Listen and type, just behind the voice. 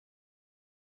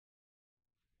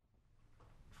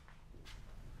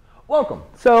Welcome.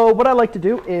 So what I'd like to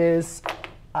do is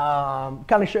kind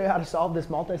of show you how to solve this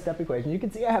multi-step equation. You can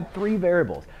see I have three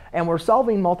variables, and we're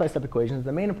solving multi-step equations.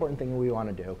 The main important thing we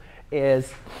want to do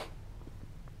is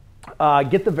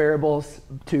get the variables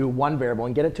to one variable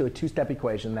and get it to a two-step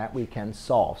equation that we can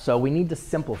solve. So we need to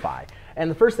simplify.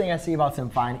 And the first thing I see about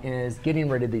simplifying is getting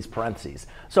rid of these parentheses.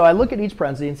 So I look at each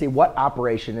parenthesis and see what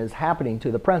operation is happening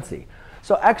to the parenthesis.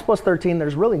 So x plus 13,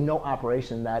 there's really no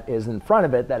operation that is in front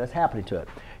of it that is happening to it.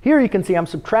 Here you can see I'm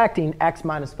subtracting x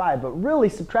minus 5, but really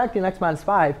subtracting x minus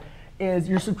 5 is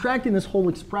you're subtracting this whole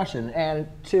expression. And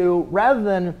rather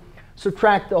than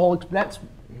subtract the whole, that's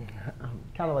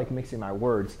kind of like mixing my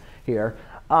words here,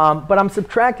 but I'm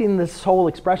subtracting this whole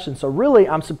expression. So really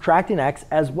I'm subtracting x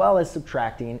as well as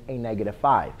subtracting a negative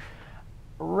 5.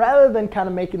 Rather than kind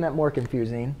of making that more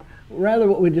confusing, rather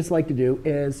what we'd just like to do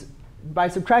is by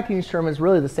subtracting each term is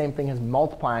really the same thing as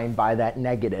multiplying by that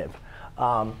negative.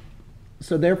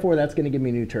 So therefore, that's going to give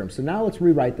me a new term. So now let's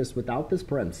rewrite this without this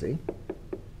parenthesis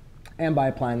and by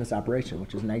applying this operation,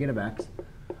 which is negative x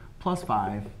plus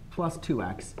 5 plus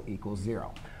 2x equals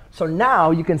 0. So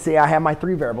now you can see I have my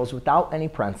three variables without any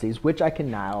parentheses, which I can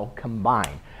now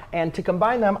combine. And to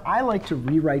combine them, I like to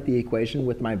rewrite the equation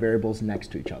with my variables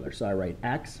next to each other. So I write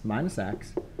x minus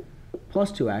x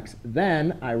plus 2x.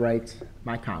 Then I write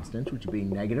my constant, which would be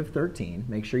negative 13.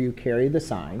 Make sure you carry the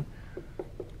sign.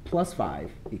 Plus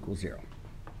 5 equals 0.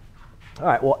 All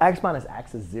right, well, x minus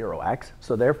x is 0x.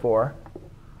 So therefore,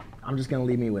 I'm just going to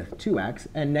leave me with 2x.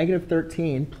 And negative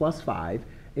 13 plus 5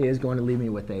 is going to leave me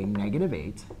with a negative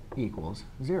 8 equals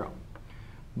 0.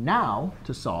 Now,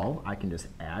 to solve, I can just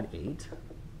add 8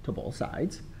 to both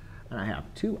sides. And I have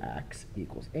 2x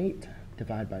equals 8.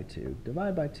 Divide by 2.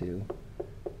 Divide by 2.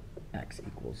 X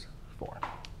equals 4.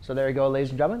 So there you go, ladies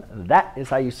and gentlemen. That is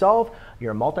how you solve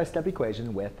your multi-step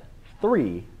equation with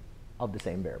three of the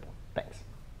same variable. Thanks.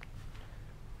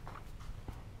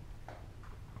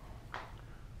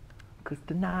 Because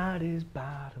tonight is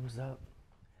bottoms up.